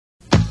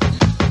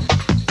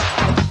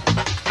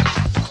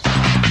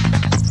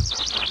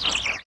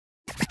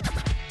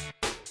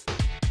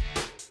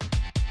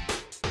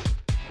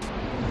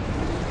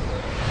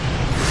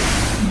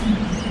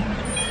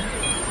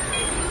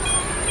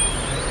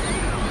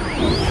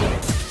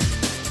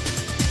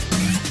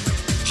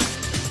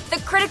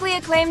critically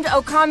acclaimed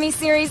Okami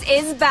series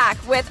is back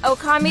with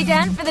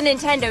Okamiden for the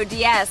Nintendo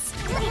DS.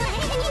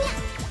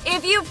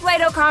 If you've played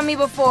Okami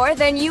before,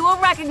 then you will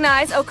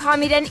recognize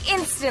Okamiden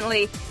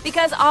instantly,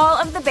 because all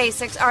of the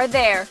basics are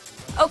there.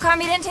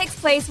 Okamiden takes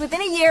place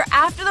within a year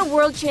after the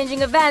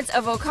world-changing events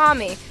of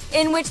Okami,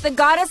 in which the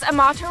goddess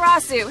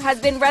Amaterasu has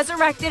been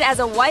resurrected as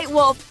a white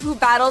wolf who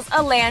battles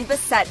a land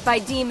beset by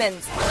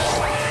demons.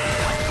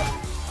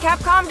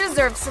 Capcom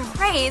deserves some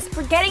praise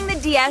for getting the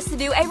DS to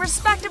do a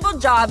respectable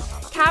job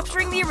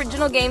capturing the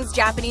original game's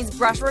Japanese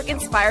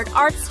brushwork-inspired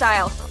art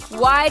style,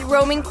 wide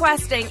roaming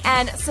questing,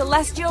 and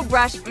celestial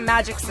brush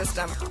magic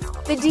system.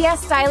 The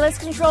DS stylus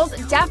controls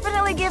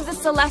definitely give the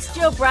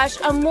celestial brush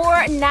a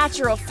more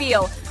natural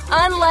feel,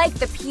 unlike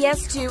the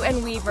PS2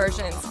 and Wii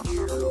versions.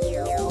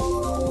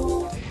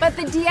 But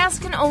the DS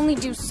can only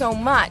do so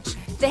much.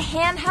 The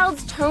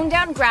handheld's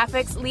toned-down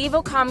graphics leave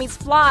Okami's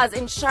flaws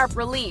in sharp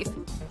relief.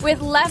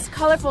 With less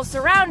colorful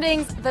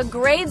surroundings, the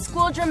grade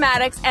school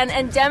dramatics and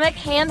endemic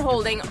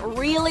hand-holding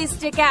really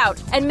stick out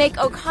and make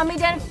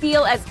Okamiden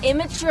feel as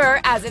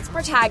immature as its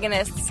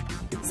protagonists.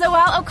 So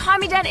while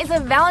Okamiden is a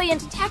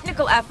valiant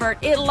technical effort,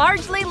 it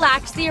largely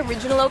lacks the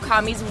original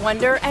Okami's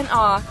wonder and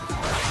awe.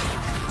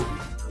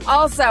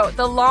 Also,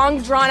 the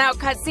long, drawn-out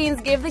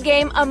cutscenes give the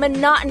game a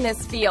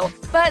monotonous feel,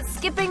 but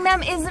skipping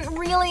them isn't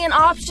really an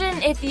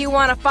option if you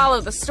want to follow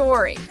the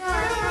story.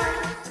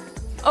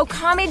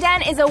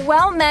 Okamiden is a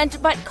well-meant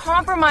but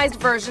compromised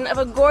version of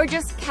a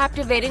gorgeous,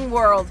 captivating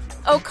world.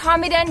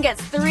 Okamiden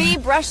gets 3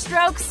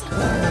 brushstrokes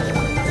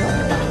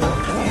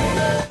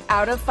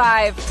out of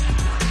 5.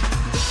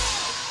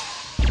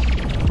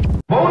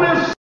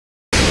 Bonus!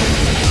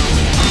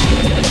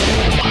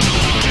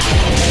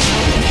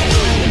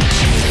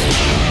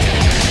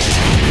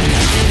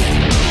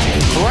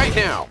 Right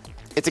now,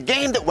 it's a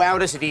game that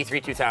wowed us at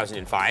E3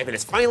 2005, and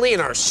it's finally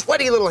in our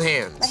sweaty little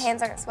hands. My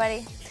hands aren't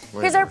sweaty.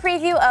 Here's our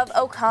preview of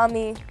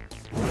Okami.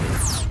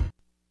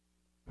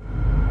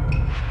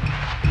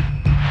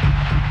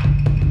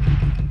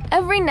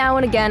 Every now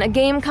and again, a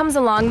game comes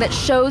along that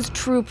shows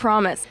true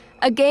promise.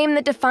 A game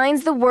that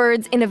defines the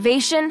words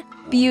innovation,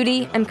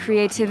 beauty, and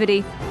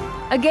creativity.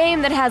 A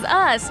game that has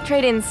us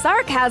trade in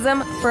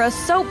sarcasm for a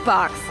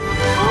soapbox.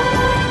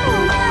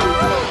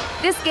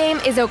 This game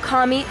is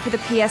Okami for the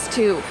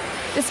PS2.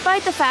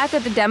 Despite the fact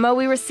that the demo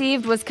we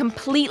received was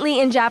completely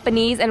in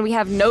Japanese and we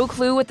have no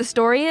clue what the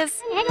story is,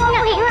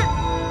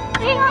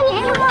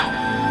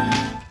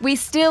 we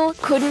still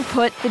couldn't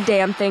put the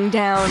damn thing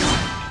down.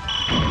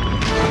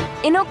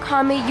 In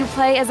Okami, you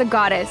play as a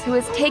goddess who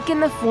has taken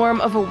the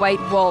form of a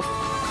white wolf.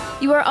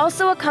 You are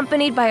also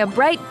accompanied by a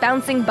bright,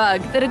 bouncing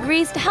bug that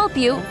agrees to help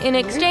you in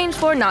exchange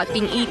for not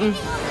being eaten.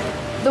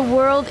 The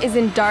world is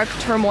in dark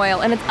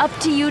turmoil, and it's up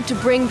to you to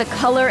bring the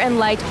color and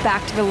light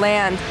back to the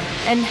land.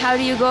 And how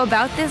do you go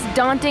about this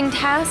daunting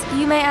task,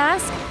 you may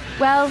ask?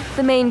 Well,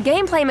 the main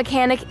gameplay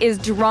mechanic is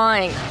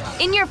drawing.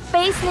 In your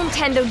face,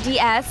 Nintendo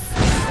DS.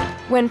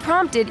 When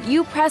prompted,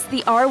 you press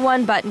the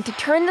R1 button to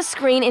turn the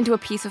screen into a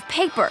piece of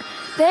paper.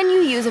 Then you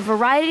use a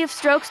variety of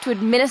strokes to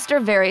administer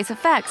various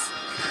effects.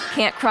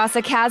 Can't cross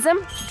a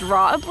chasm?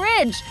 Draw a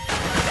bridge.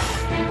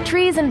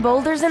 Trees and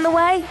boulders in the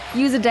way?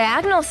 Use a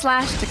diagonal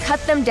slash to cut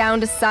them down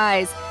to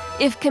size.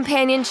 If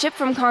companionship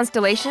from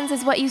constellations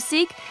is what you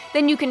seek,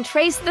 then you can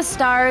trace the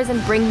stars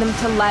and bring them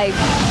to life.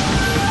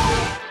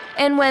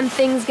 And when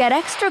things get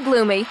extra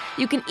gloomy,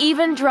 you can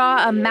even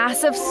draw a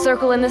massive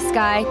circle in the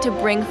sky to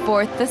bring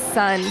forth the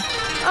sun.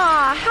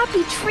 Ah,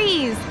 happy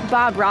trees!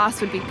 Bob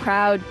Ross would be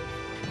proud.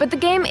 But the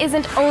game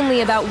isn't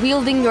only about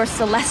wielding your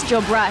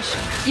celestial brush.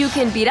 You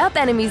can beat up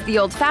enemies the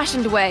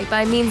old-fashioned way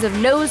by means of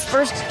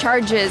nose-first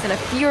charges and a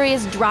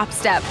furious drop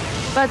step.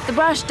 But the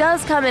brush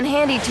does come in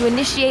handy to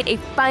initiate a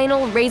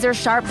final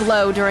razor-sharp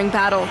blow during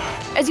battle.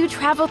 As you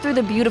travel through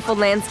the beautiful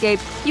landscape,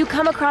 you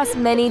come across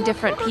many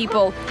different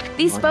people.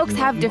 These folks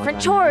have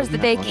different chores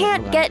that they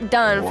can't get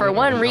done for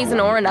one reason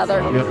or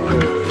another.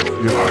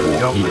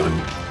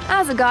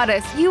 As a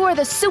goddess, you are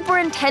the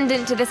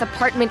superintendent to this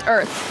apartment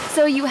Earth,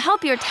 so you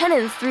help your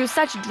tenants through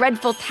such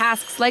dreadful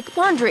tasks like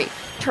laundry,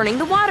 turning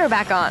the water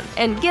back on,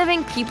 and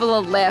giving people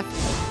a lift.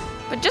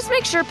 But just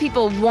make sure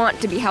people want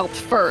to be helped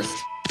first.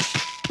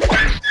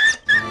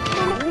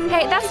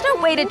 Hey, that's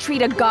no way to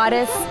treat a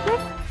goddess.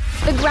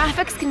 The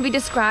graphics can be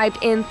described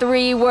in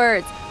 3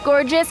 words: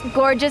 gorgeous,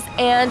 gorgeous,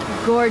 and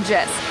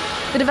gorgeous.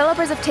 The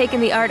developers have taken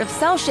the art of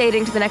cell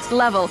shading to the next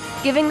level,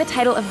 giving the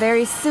title a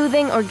very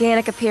soothing,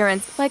 organic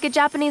appearance, like a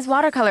Japanese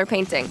watercolor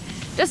painting.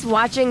 Just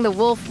watching the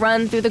wolf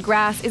run through the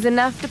grass is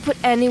enough to put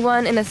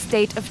anyone in a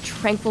state of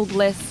tranquil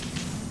bliss.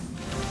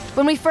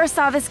 When we first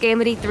saw this game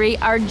at E3,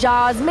 our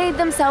jaws made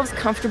themselves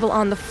comfortable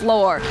on the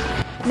floor.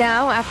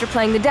 Now, after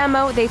playing the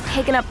demo, they've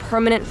taken up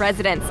permanent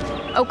residence.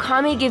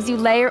 Okami gives you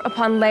layer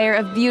upon layer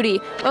of beauty,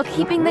 while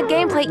keeping the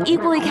gameplay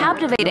equally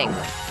captivating.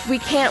 We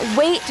can't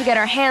wait to get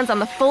our hands on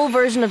the full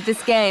version of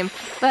this game,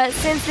 but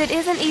since it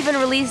isn't even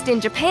released in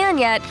Japan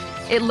yet,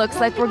 it looks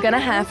like we're gonna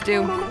have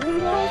to.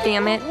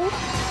 Damn it.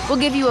 We'll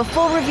give you a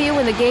full review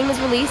when the game is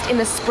released in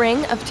the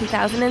spring of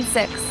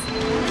 2006.